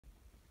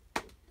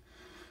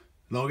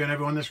Hello again,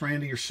 everyone. This is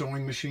Randy, your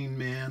sewing machine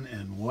man,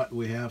 and what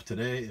we have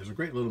today is a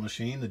great little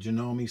machine, the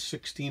Janome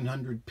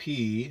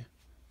 1600p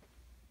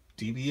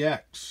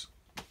DBX.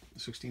 The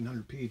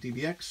 1600p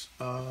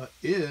DBX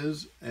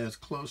is as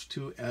close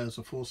to as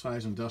a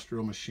full-size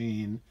industrial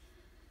machine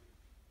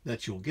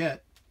that you'll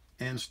get,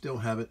 and still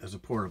have it as a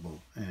portable.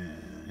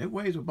 And it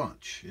weighs a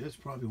bunch. It's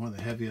probably one of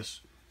the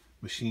heaviest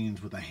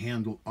machines with a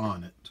handle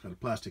on it. It's got a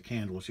plastic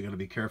handle, so you got to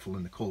be careful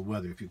in the cold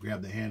weather. If you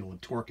grab the handle and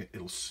torque it,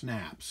 it'll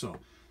snap. So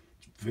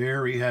it's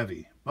very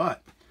heavy,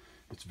 but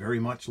it's very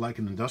much like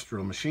an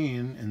industrial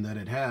machine in that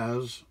it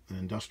has an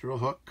industrial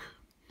hook,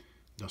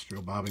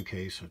 industrial bobbin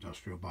case,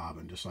 industrial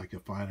bobbin, just like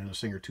you'll find in a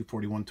Singer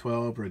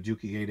 24112 or a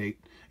Juki 88,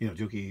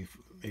 Juki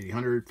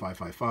 8000,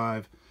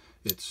 555.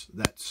 It's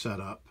that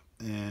setup,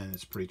 and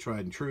it's pretty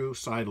tried and true,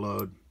 side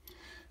load.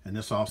 And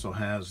this also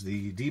has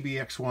the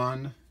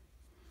DBX1.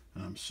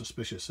 I'm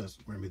suspicious that's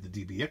where maybe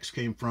the DBX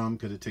came from,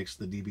 because it takes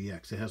the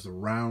DBX. It has the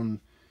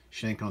round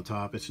shank on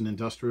top. It's an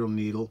industrial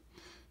needle.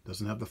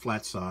 Doesn't have the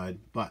flat side,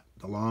 but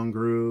the long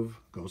groove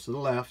goes to the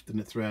left, and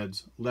it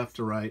threads left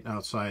to right,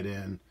 outside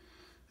in.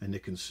 And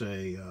it can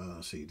say,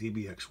 see,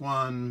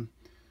 DBX1.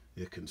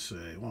 It can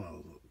say,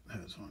 well, it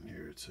has on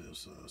here, it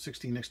says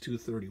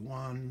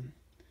 16x231,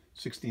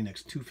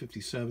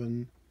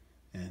 16x257,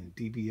 and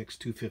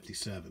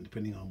DBX257,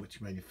 depending on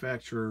which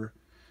manufacturer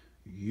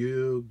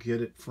you get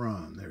it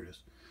from. There it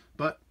is.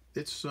 But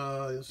it's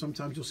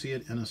sometimes you'll see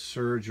it in a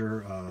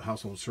serger,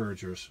 household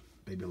sergers,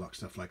 baby lock,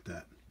 stuff like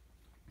that.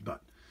 But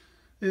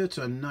it's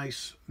a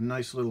nice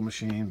little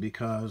machine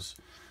because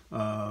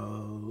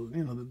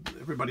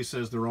everybody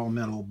says they're all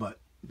metal, but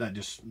they're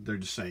just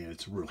saying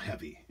it's real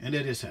heavy, and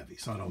it is heavy.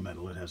 It's not all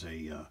metal. It has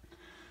a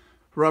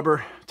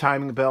rubber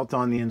timing belt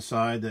on the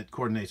inside that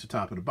coordinates the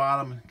top and the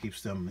bottom,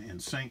 keeps them in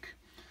sync,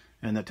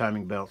 and the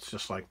timing belt's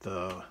just like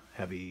the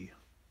heavy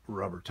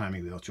rubber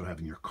timing belt you'll have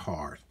in your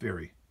car. It's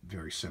very,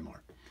 very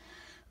similar.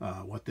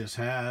 What this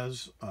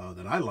has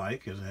that I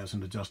like is it has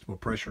an adjustable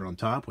pressure on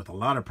top with a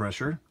lot of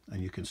pressure,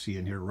 and you can see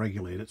in here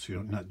regulate it, so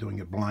you're not doing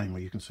it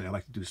blindly. You can say, I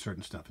like to do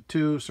certain stuff at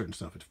 2, certain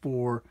stuff at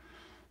 4,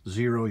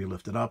 0, you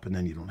lift it up, and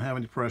then you don't have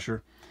any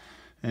pressure.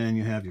 And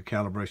you have your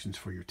calibrations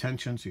for your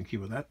tension, so you can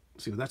keep with that,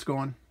 see where that's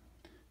going.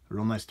 A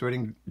real nice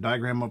threading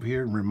diagram up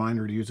here, and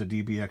reminder to use a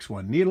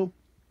DBX1 needle.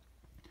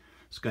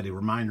 It's got a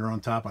reminder on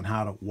top on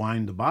how to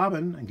wind the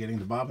bobbin, and getting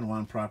the bobbin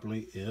wound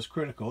properly is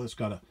critical. It's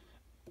got a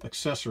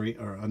auxiliary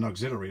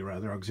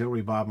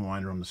bobbin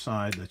winder on the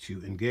side that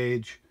you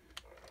engage.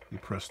 You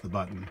press the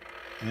button,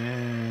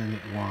 and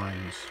it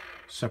winds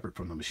separate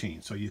from the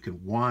machine. So you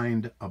can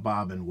wind a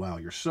bobbin while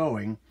you're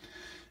sewing,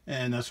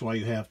 and that's why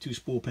you have 2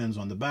 spool pins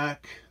on the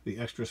back. The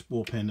extra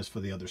spool pin is for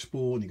the other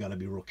spool, and you got to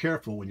be real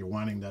careful when you're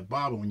winding that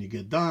bobbin. When you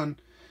get done,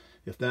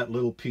 if that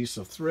little piece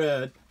of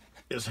thread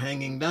is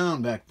hanging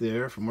down back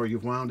there from where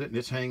you've wound it, and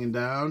it's hanging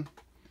down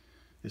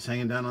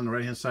on the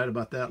right hand side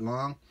about that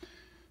long,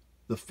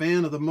 the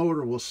fan of the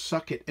motor will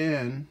suck it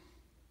in,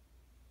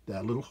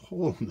 that little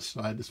hole in the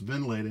side that's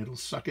ventilated, it'll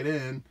suck it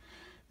in,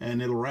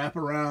 and it'll wrap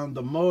around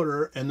the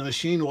motor, and the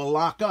machine will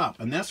lock up.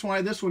 And that's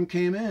why this one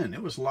came in.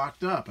 It was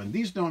locked up, and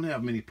these don't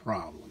have many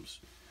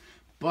problems.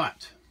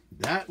 But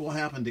that will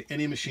happen to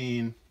any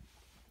machine.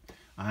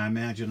 I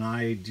imagine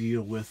I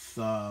deal with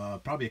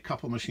probably a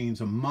couple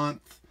machines a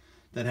month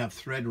that have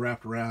thread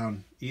wrapped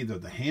around either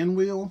the hand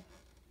wheel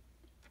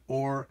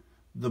or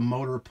the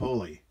motor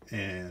pulley.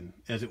 And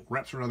as it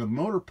wraps around the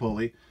motor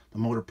pulley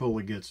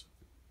gets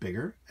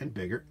bigger and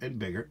bigger and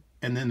bigger,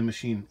 and then the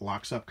machine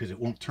locks up because it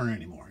won't turn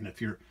anymore. And if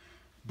you're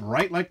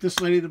bright like this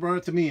lady that brought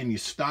it to me, and you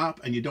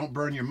stop and you don't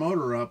burn your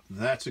motor up,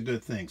 that's a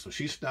good thing. So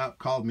she stopped,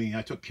 called me,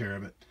 I took care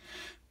of it.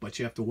 But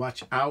you have to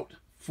watch out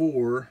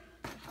for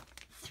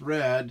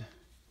thread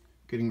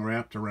getting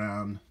wrapped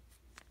around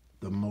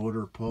the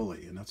motor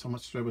pulley, and that's how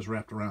much thread was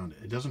wrapped around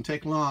it. It doesn't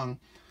take long,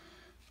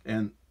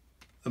 and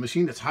a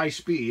machine that's high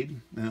speed,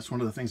 and that's one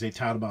of the things they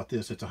tout about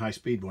this, it's a high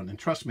speed one, and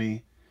trust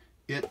me,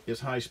 it is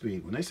high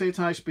speed. When they say it's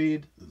high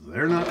speed,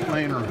 they're not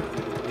playing around.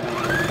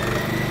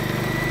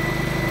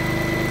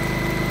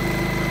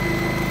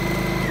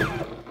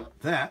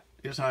 That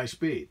is high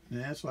speed.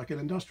 That's like an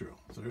industrial.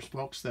 So there's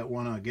folks that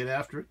want to get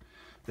after it.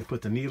 They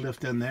put the knee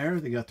lift in there.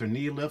 They got their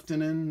knee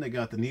lifting in. They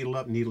got the needle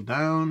up, needle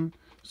down,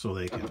 so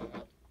they can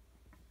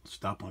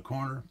stop on a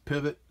corner,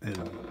 pivot.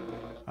 And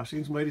I've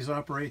seen some ladies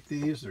operate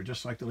these. They're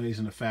just like the ladies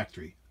in the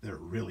factory. They're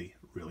really,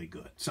 really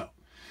good. So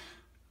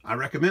I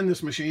recommend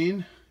this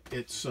machine.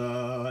 It's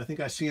I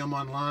think I see them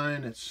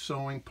online. It's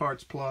Sewing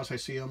Parts Plus. I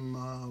see them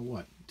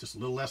just a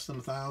little less than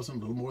 1,000, a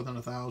little more than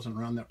 1,000,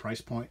 around that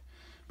price point.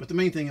 But the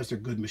main thing is they're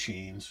good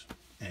machines,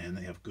 and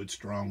they have good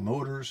strong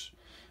motors,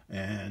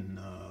 and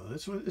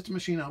it's a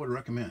machine I would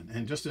recommend.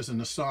 And just as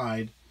an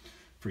aside,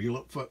 for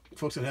you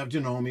folks that have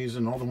Janomes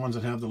and all the ones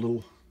that have the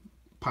little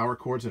power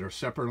cords that are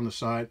separate on the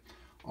side,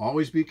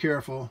 always be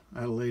careful. I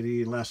had a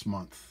lady last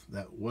month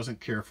that wasn't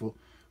careful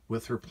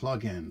with her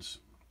plug-ins,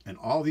 and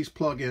all these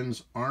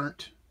plug-ins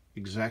aren't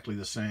exactly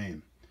the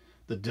same.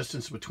 The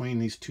distance between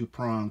these 2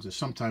 prongs is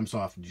sometimes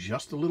off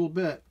just a little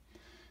bit,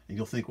 And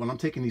you'll think, well, I'm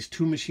taking these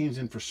 2 machines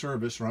in for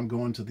service, or I'm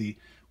going to the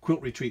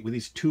quilt retreat with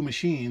these 2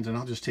 machines, and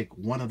I'll just take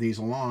one of these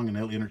along and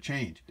they'll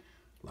interchange.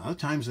 A lot of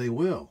times they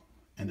will.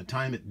 And the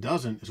time it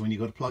doesn't is when you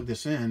go to plug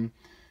this in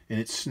and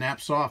it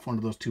snaps off one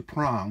of those 2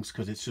 prongs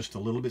because it's just a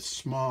little bit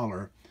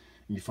smaller.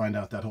 And you find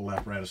out that whole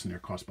apparatus in there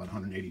costs about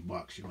 180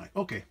 bucks. You're like,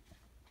 okay,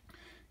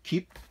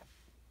 keep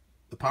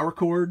the power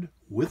cord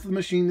with the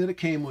machine that it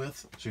came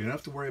with, so you don't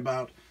have to worry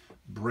about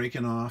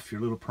breaking off your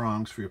little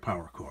prongs for your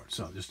power cord.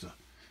 So just a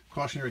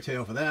cautionary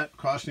tale for that.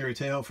 Cautionary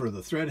tale for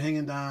the thread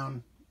hanging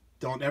down.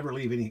 Don't ever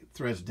leave any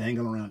threads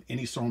dangling around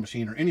any sewing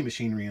machine or any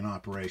machinery in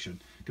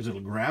operation, because it'll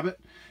grab it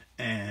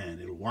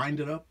and it'll wind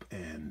it up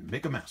and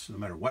make a mess, no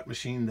matter what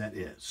machine that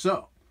is.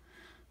 So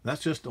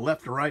that's just the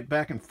left to right,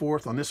 back and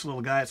forth on this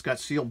little guy. It's got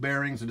sealed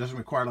bearings. It doesn't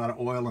require a lot of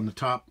oil on the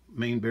top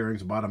main bearings,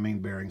 the bottom main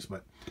bearings,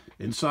 but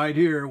inside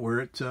here where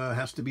it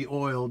has to be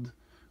oiled,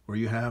 where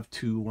you have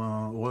to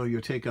oil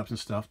your take-ups and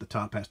stuff, the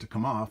top has to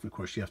come off. Of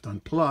course, you have to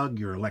unplug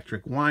your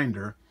electric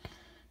winder.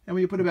 And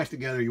when you put it back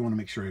together, you want to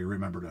make sure you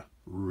remember to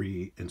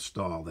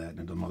reinstall that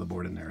into the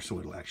motherboard in there so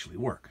it'll actually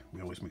work.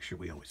 We always make sure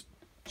we always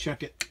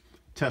check it,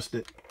 test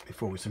it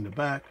before we send it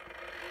back,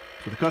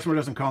 so the customer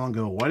doesn't call and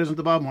go, why doesn't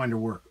the bobbin winder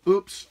work?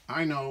 Oops,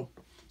 I know.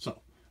 So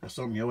that's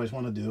something you always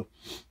want to do.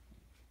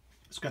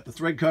 It's got the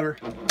thread cutter,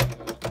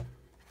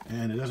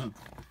 and it doesn't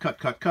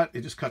cut.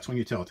 It just cuts when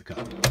you tell it to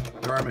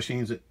cut. There are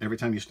machines that every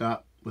time you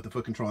stop with the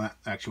foot control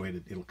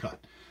actuated, it'll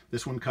cut.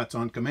 This one cuts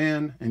on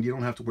command, and you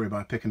don't have to worry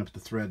about picking up the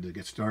thread to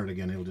get started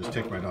again. It'll just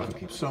take right off and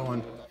keep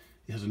sewing.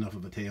 It has enough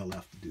of a tail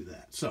left to do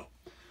that. So,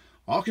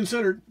 all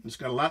considered, it's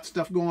got a lot of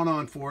stuff going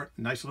on for it.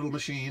 Nice little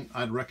machine.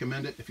 I'd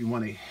recommend it if you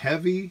want a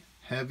heavy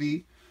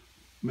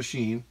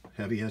machine.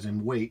 Heavy as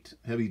in weight.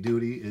 Heavy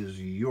duty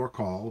is your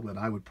call, but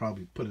I would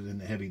probably put it in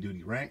the heavy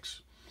duty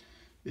ranks.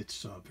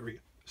 It's very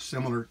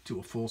similar to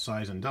a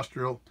full-size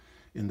industrial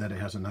in that it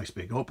has a nice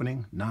big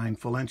opening, 9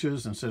 full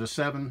inches instead of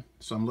 7.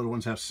 Some little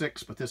ones have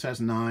 6, but this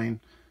has 9.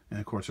 And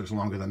of course, there's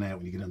longer than that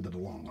when you get into the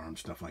long arm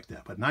stuff like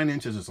that. But 9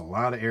 inches is a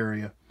lot of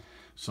area,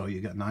 so you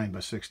got 9 by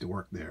 6 to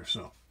work there.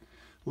 So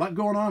a lot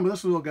going on with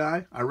this little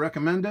guy. I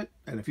recommend it,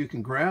 and if you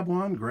can grab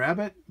one, grab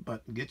it,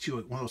 but get you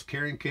one of those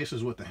carrying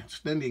cases with the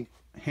extending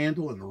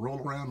handle and the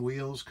roll-around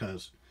wheels,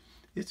 because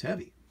it's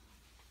heavy.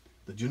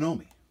 The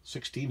Janome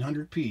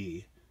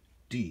 1600P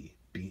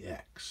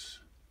DBX.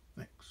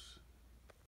 Thanks.